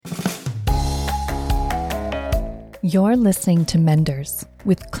You're listening to Menders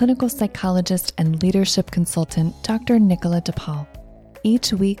with clinical psychologist and leadership consultant Dr. Nicola DePaul.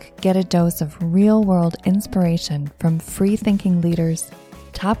 Each week, get a dose of real-world inspiration from free-thinking leaders,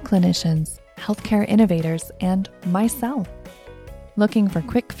 top clinicians, healthcare innovators, and myself. Looking for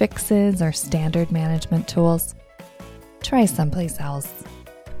quick fixes or standard management tools? Try someplace else.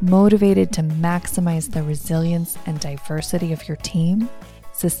 Motivated to maximize the resilience and diversity of your team?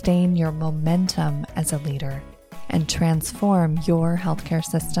 Sustain your momentum as a leader and transform your healthcare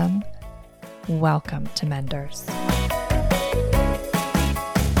system? Welcome to Menders.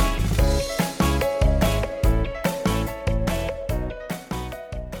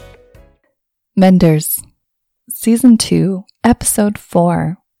 Menders, Season 2, Episode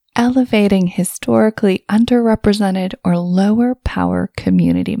 4, Elevating Historically Underrepresented or Lower Power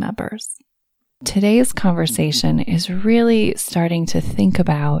Community Members. Today's conversation is really starting to think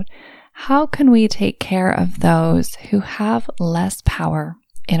about how can we take care of those who have less power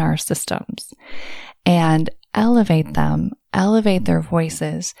in our systems and elevate them, elevate their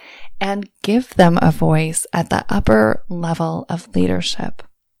voices, and give them a voice at the upper level of leadership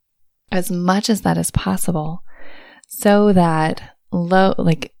as much as that is possible, so that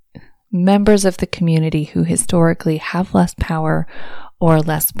members of the community who historically have less power or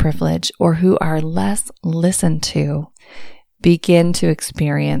less privilege or who are less listened to begin to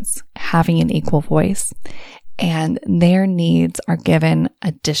experience having an equal voice, and their needs are given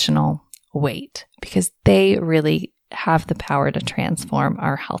additional weight because they really have the power to transform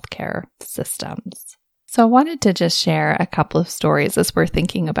our healthcare systems. So I wanted to just share a couple of stories as we're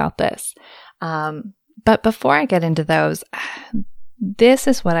thinking about this. But before I get into those, this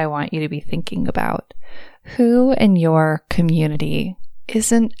is what I want you to be thinking about. Who in your community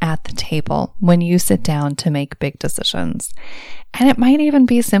isn't at the table when you sit down to make big decisions? And it might even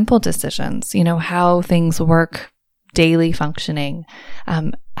be simple decisions, how things work, daily functioning,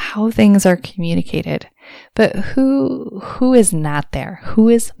 how things are communicated. But who is not there? Who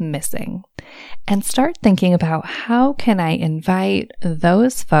is missing? And start thinking about, how can I invite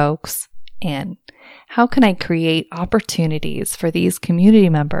those folks in? How can I create opportunities for these community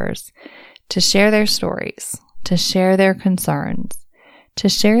members to share their stories, to share their concerns, to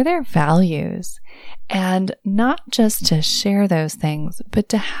share their values, and not just to share those things, but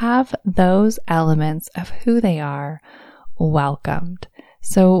to have those elements of who they are welcomed.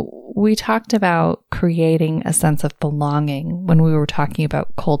 So we talked about creating a sense of belonging when we were talking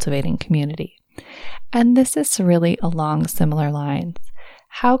about cultivating community. And this is really along similar lines.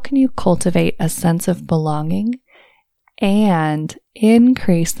 How can you cultivate a sense of belonging and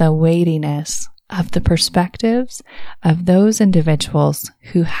increase the weightiness of the perspectives of those individuals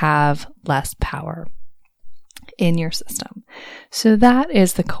who have less power in your system? So that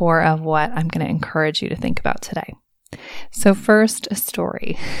is the core of what I'm going to encourage you to think about today. So first, a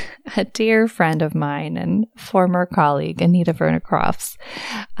story. A dear friend of mine and former colleague, Anita Vernicrofts,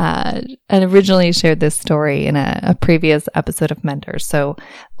 and originally shared this story in a previous episode of Mentors. So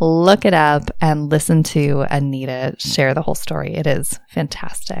look it up and listen to Anita share the whole story. It is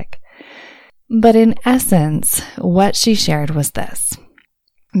fantastic. But in essence, what she shared was this.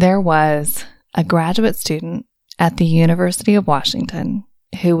 There was a graduate student at the University of Washington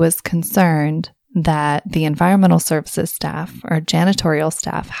who was concerned that the environmental services staff or janitorial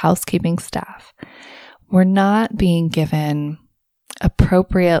staff, housekeeping staff, were not being given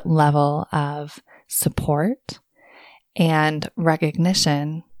appropriate level of support and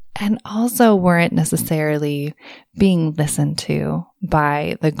recognition, and also weren't necessarily being listened to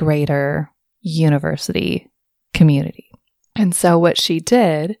by the greater university community. And so what she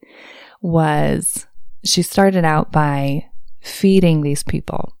did was she started out by feeding these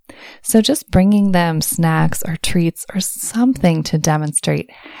people. So just bringing them snacks or treats or something to demonstrate,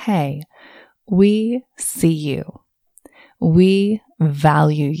 hey, we see you. We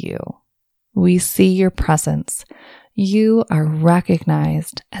value you. We see your presence. You are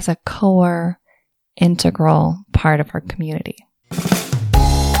recognized as a core, integral part of our community.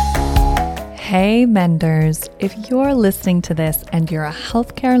 Hey Menders, if you're listening to this and you're a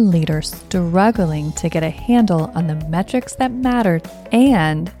healthcare leader struggling to get a handle on the metrics that matter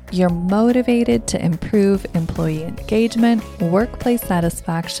and you're motivated to improve employee engagement, workplace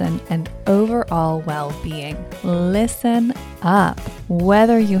satisfaction, and overall well-being, listen up.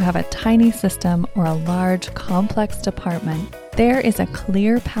 Whether you have a tiny system or a large, complex department, there is a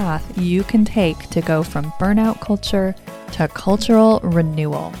clear path you can take to go from burnout culture to cultural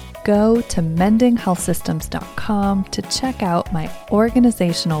renewal. Go to mendinghealthsystems.com to check out my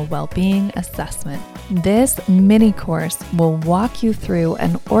organizational well-being assessment. This mini course will walk you through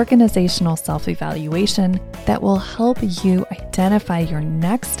an organizational self-evaluation that will help you identify your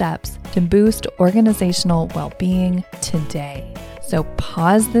next steps to boost organizational well-being today. So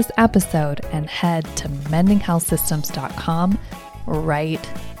pause this episode and head to mendinghealthsystems.com right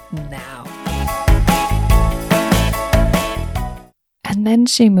now. And then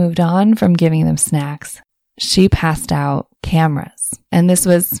she moved on from giving them snacks. She passed out cameras. And this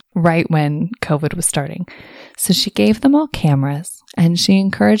was right when COVID was starting. So she gave them all cameras and she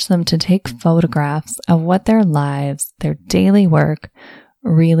encouraged them to take photographs of what their lives, their daily work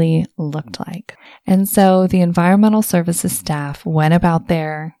really looked like. And so the environmental services staff went about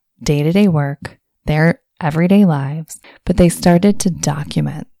their day-to-day work, their everyday lives, but they started to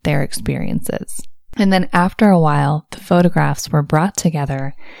document their experiences. And then after a while, the photographs were brought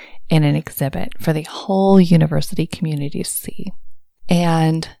together in an exhibit for the whole university community to see.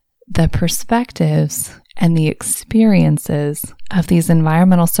 And the perspectives and the experiences of these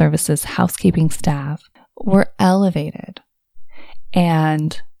environmental services housekeeping staff were elevated.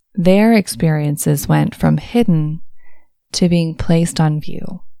 And their experiences went from hidden to being placed on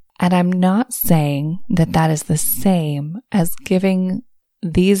view. And I'm not saying that that is the same as giving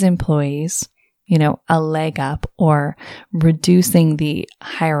these employees a leg up or reducing the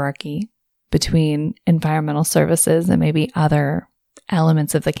hierarchy between environmental services and maybe other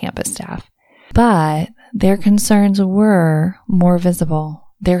elements of the campus staff. But their concerns were more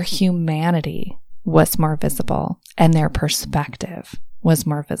visible. Their humanity was more visible and their perspective was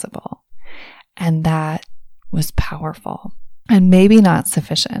more visible. And that was powerful and maybe not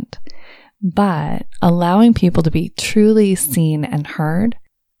sufficient, but allowing people to be truly seen and heard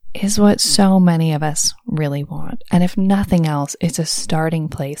is what so many of us really want. And if nothing else, it's a starting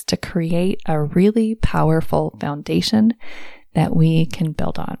place to create a really powerful foundation that we can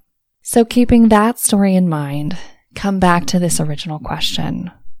build on. So keeping that story in mind, come back to this original question.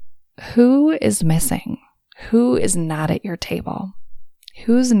 Who is missing? Who is not at your table?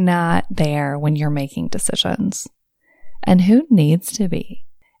 Who's not there when you're making decisions? And who needs to be?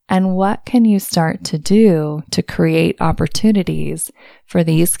 And what can you start to do to create opportunities for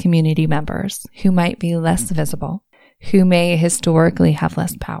these community members who might be less visible, who may historically have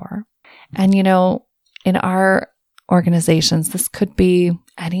less power? And in our organizations, this could be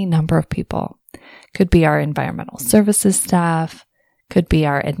any number of people. Could be our environmental services staff, could be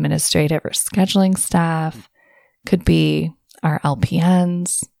our administrative or scheduling staff, could be our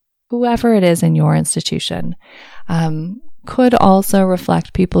LPNs, whoever it is in your institution. Could also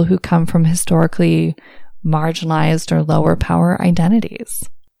reflect people who come from historically marginalized or lower power identities.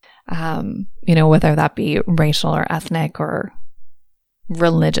 Whether that be racial or ethnic or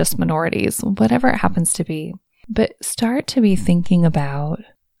religious minorities, whatever it happens to be. But start to be thinking about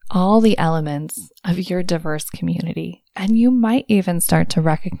all the elements of your diverse community. And you might even start to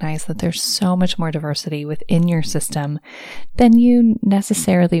recognize that there's so much more diversity within your system than you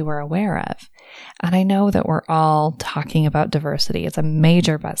necessarily were aware of. And I know that we're all talking about diversity. It's a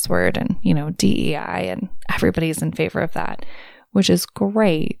major buzzword and, DEI, and everybody's in favor of that, which is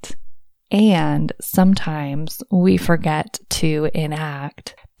great. And sometimes we forget to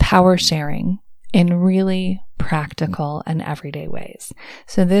enact power sharing in really practical and everyday ways.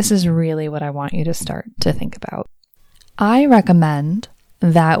 So this is really what I want you to start to think about. I recommend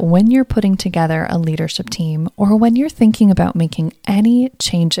that when you're putting together a leadership team or when you're thinking about making any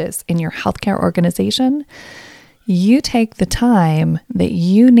changes in your healthcare organization, you take the time that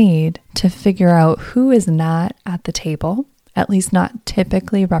you need to figure out who is not at the table, at least not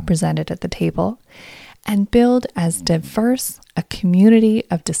typically represented at the table, and build as diverse a community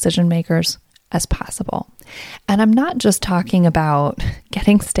of decision makers as possible. And I'm not just talking about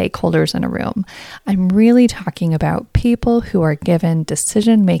getting stakeholders in a room. I'm really talking about people who are given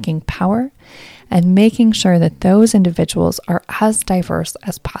decision-making power and making sure that those individuals are as diverse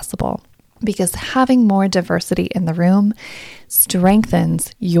as possible. Because having more diversity in the room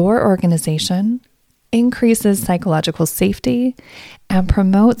strengthens your organization, increases psychological safety, and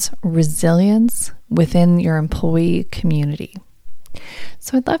promotes resilience within your employee community.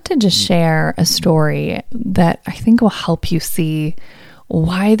 So I'd love to just share a story that I think will help you see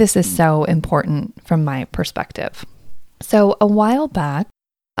why this is so important from my perspective. So a while back,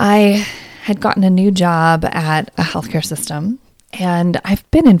 I had gotten a new job at a healthcare system, and I've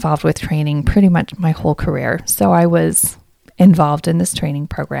been involved with training pretty much my whole career. So I was involved in this training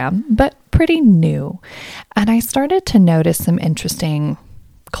program, but pretty new. And I started to notice some interesting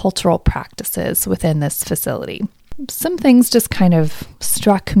cultural practices within this facility. Some things just kind of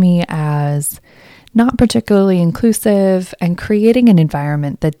struck me as not particularly inclusive, and creating an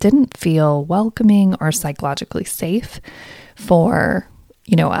environment that didn't feel welcoming or psychologically safe for,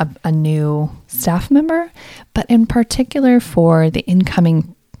 a new staff member, but in particular for the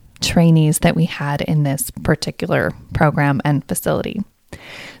incoming trainees that we had in this particular program and facility.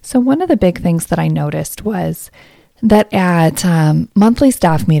 So one of the big things that I noticed was that at monthly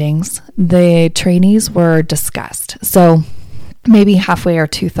staff meetings, the trainees were discussed. So maybe halfway or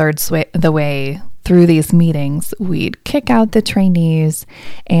 2/3 the way through these meetings, we'd kick out the trainees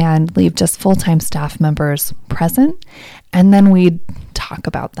and leave just full-time staff members present, and then we'd talk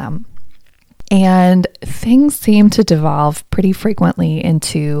about them. And things seem to devolve pretty frequently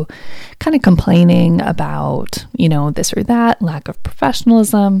into kind of complaining about, this or that, lack of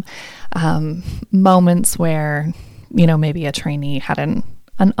professionalism, moments where, maybe a trainee had an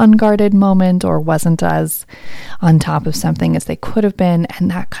unguarded moment or wasn't as on top of something as they could have been. And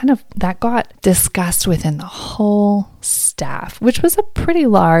that got discussed within the whole staff, which was a pretty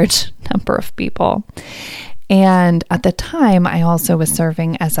large number of people. And at the time, I also was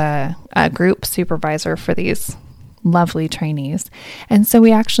serving as a group supervisor for these lovely trainees. And so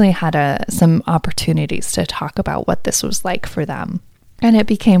we actually had some opportunities to talk about what this was like for them. And it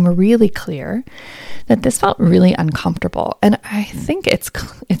became really clear that this felt really uncomfortable. And I think it's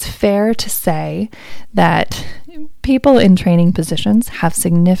fair to say that people in training positions have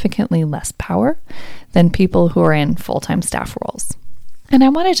significantly less power than people who are in full-time staff roles. And I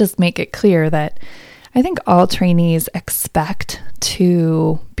want to just make it clear that I think all trainees expect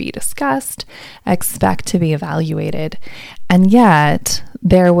to be discussed, expect to be evaluated, and yet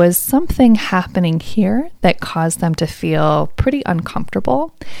there was something happening here that caused them to feel pretty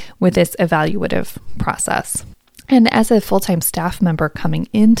uncomfortable with this evaluative process. And as a full-time staff member coming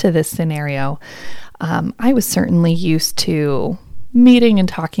into this scenario, I was certainly used to meeting and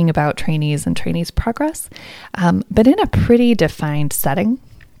talking about trainees and trainees' progress, but in a pretty defined setting,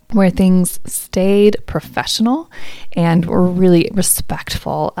 where things stayed professional and were really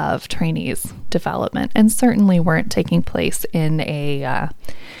respectful of trainees' development, and certainly weren't taking place in a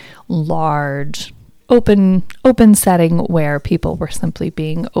large, open setting where people were simply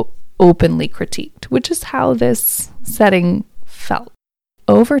being openly critiqued, which is how this setting felt.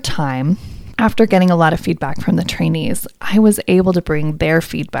 Over time, after getting a lot of feedback from the trainees, I was able to bring their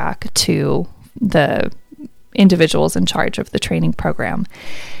feedback to the individuals in charge of the training program.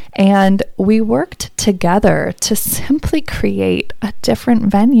 And we worked together to simply create a different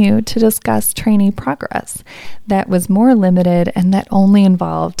venue to discuss trainee progress that was more limited and that only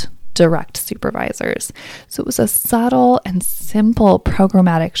involved direct supervisors. So it was a subtle and simple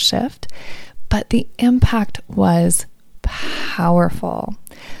programmatic shift, but the impact was powerful.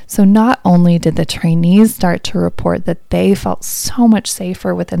 So not only did the trainees start to report that they felt so much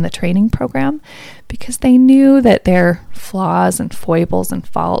safer within the training program because they knew that their flaws and foibles and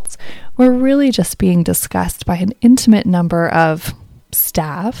faults were really just being discussed by an intimate number of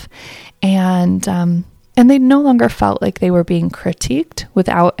staff, and they no longer felt like they were being critiqued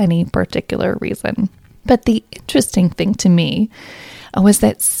without any particular reason. But the interesting thing to me was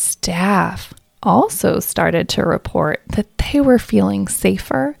that staff also started to report that they were feeling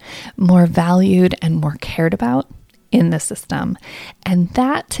safer, more valued, and more cared about in the system. And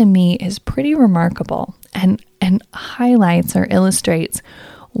that to me is pretty remarkable and highlights or illustrates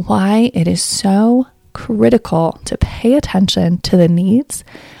why it is so critical to pay attention to the needs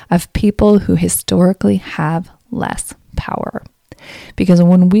of people who historically have less power. Because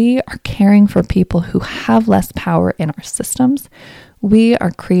when we are caring for people who have less power in our systems, we are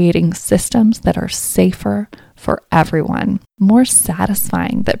creating systems that are safer for everyone, more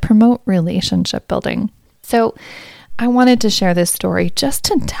satisfying, that promote relationship building. So I wanted to share this story just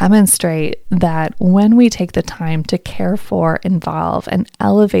to demonstrate that when we take the time to care for, involve, and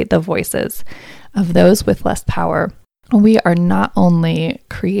elevate the voices of those with less power, we are not only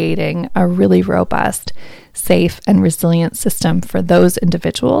creating a really robust, safe, and resilient system for those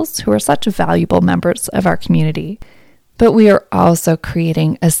individuals who are such valuable members of our community, but we are also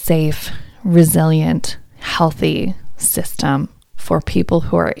creating a safe, resilient, healthy system for people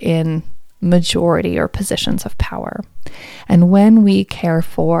who are in majority or positions of power. And when we care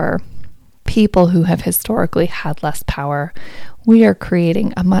for people who have historically had less power, we are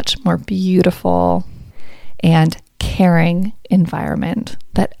creating a much more beautiful and caring environment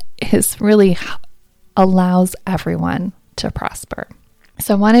that is really allows everyone to prosper.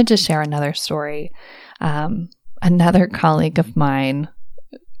 So I wanted to share another story. Another colleague of mine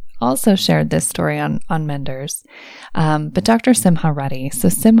also shared this story on Menders, but Dr. Simha Reddy. So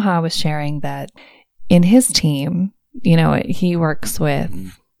Simha was sharing that in his team, he works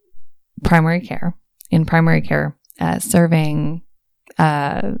with primary care, in primary care, serving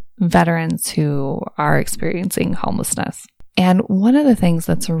veterans who are experiencing homelessness. And one of the things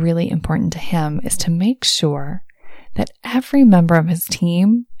that's really important to him is to make sure that every member of his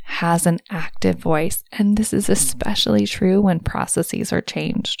team has an active voice. And this is especially true when processes are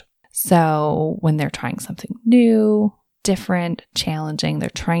changed. So when they're trying something new, different, challenging, they're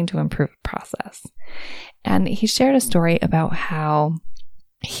trying to improve the process. And he shared a story about how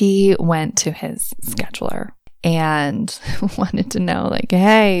he went to his scheduler and wanted to know, like,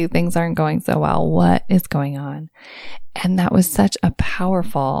 hey, things aren't going so well. What is going on? And that was such a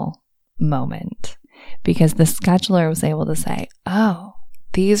powerful moment because the scheduler was able to say, oh,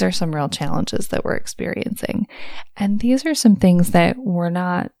 these are some real challenges that we're experiencing. And these are some things that we're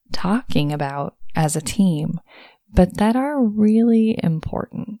not talking about as a team, but that are really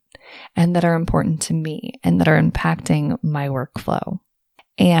important and that are important to me and that are impacting my workflow.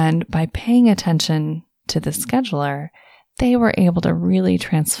 And by paying attention to the scheduler, they were able to really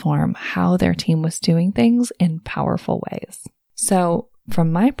transform how their team was doing things in powerful ways. So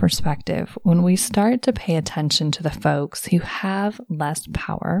from my perspective, when we start to pay attention to the folks who have less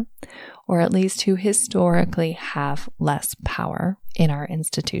power, or at least who historically have less power in our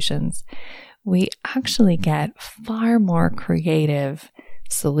institutions, we actually get far more creative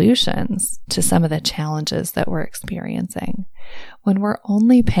solutions to some of the challenges that we're experiencing. When we're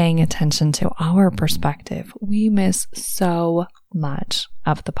only paying attention to our perspective, we miss so much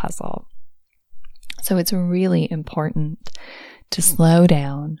of the puzzle. So it's really important to slow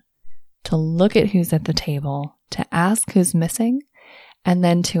down, to look at who's at the table, to ask who's missing, and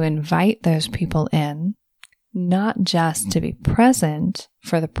then to invite those people in, not just to be present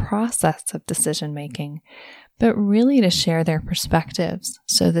for the process of decision making, but really to share their perspectives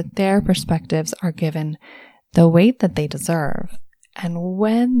so that their perspectives are given the weight that they deserve. And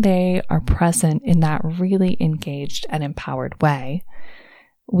when they are present in that really engaged and empowered way,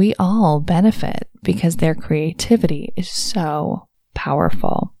 we all benefit because their creativity is so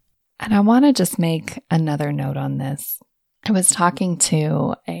powerful. And I want to just make another note on this. I was talking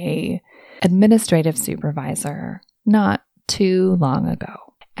to an administrative supervisor not too long ago,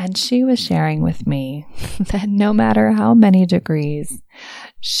 and she was sharing with me that no matter how many degrees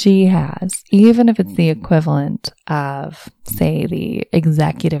she has, even if it's the equivalent of, say, the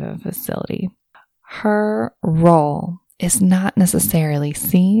executive of a facility, her role is not necessarily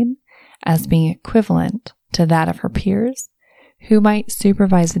seen as being equivalent to that of her peers who might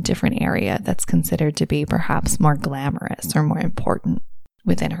supervise a different area that's considered to be perhaps more glamorous or more important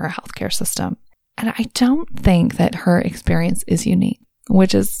within her healthcare system. And I don't think that her experience is unique,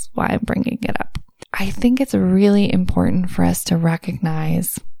 which is why I'm bringing it up. I think it's really important for us to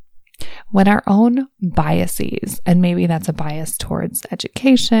recognize when our own biases, and maybe that's a bias towards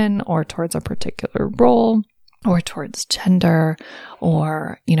education or towards a particular role or towards gender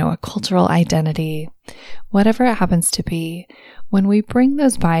or, a cultural identity, whatever it happens to be, when we bring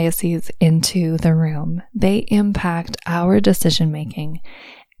those biases into the room, they impact our decision making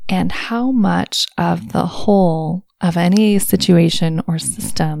and how much of the whole of any situation or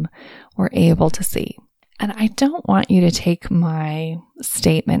system we're able to see. And I don't want you to take my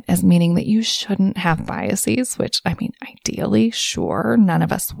statement as meaning that you shouldn't have biases, which, ideally, sure, none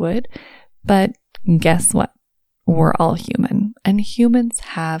of us would. But guess what? We're all human, and humans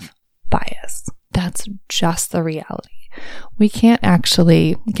have bias. That's just the reality. We can't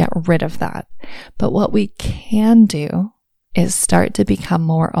actually get rid of that. But what we can do is start to become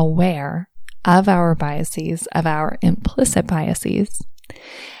more aware of our biases, of our implicit biases,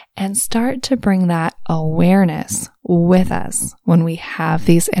 and start to bring that awareness with us when we have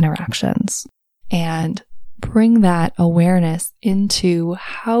these interactions, and bring that awareness into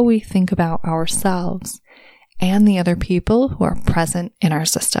how we think about ourselves and the other people who are present in our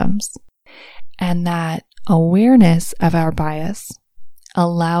systems. And that awareness of our bias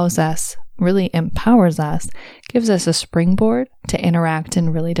allows us, really empowers us, gives us a springboard to interact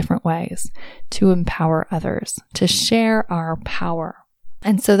in really different ways, to empower others, to share our power.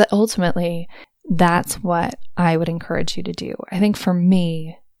 And so that ultimately, that's what I would encourage you to do. I think for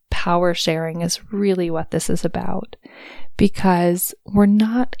me, power sharing is really what this is about, because we're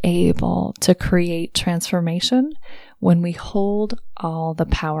not able to create transformation when we hold all the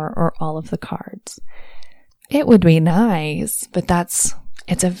power or all of the cards. It would be nice, but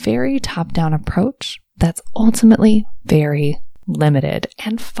it's a very top-down approach that's ultimately very limited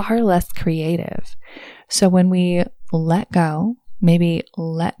and far less creative. So when we let go, maybe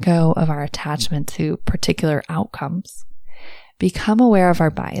let go of our attachment to particular outcomes, become aware of our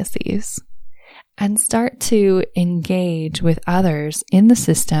biases, and start to engage with others in the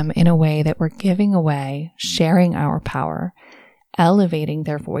system in a way that we're giving away, sharing our power, elevating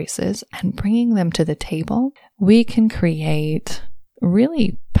their voices, and bringing them to the table, we can create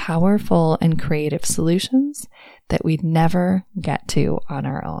really powerful and creative solutions that we'd never get to on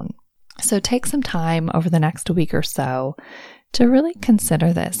our own. So take some time over the next week or so to really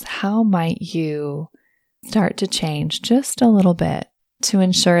consider this. How might you start to change just a little bit to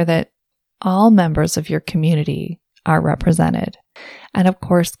ensure that all members of your community are represented? And of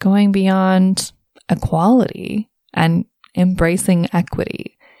course, going beyond equality and embracing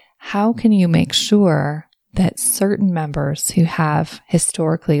equity, how can you make sure that certain members who have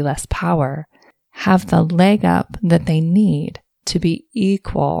historically less power have the leg up that they need to be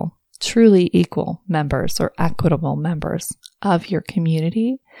equal, truly equal members or equitable members of your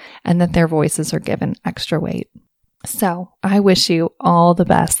community, and that their voices are given extra weight? So I wish you all the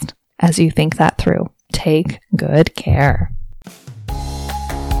best as you think that through. Take good care.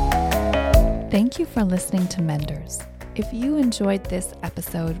 Thank you for listening to Menders. If you enjoyed this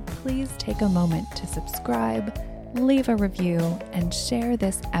episode, please take a moment to subscribe, leave a review, and share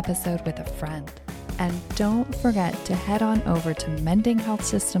this episode with a friend. And don't forget to head on over to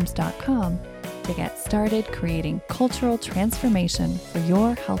mendinghealthsystems.com to get started creating cultural transformation for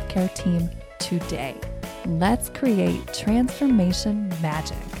your healthcare team today. Let's create transformation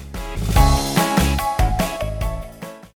magic.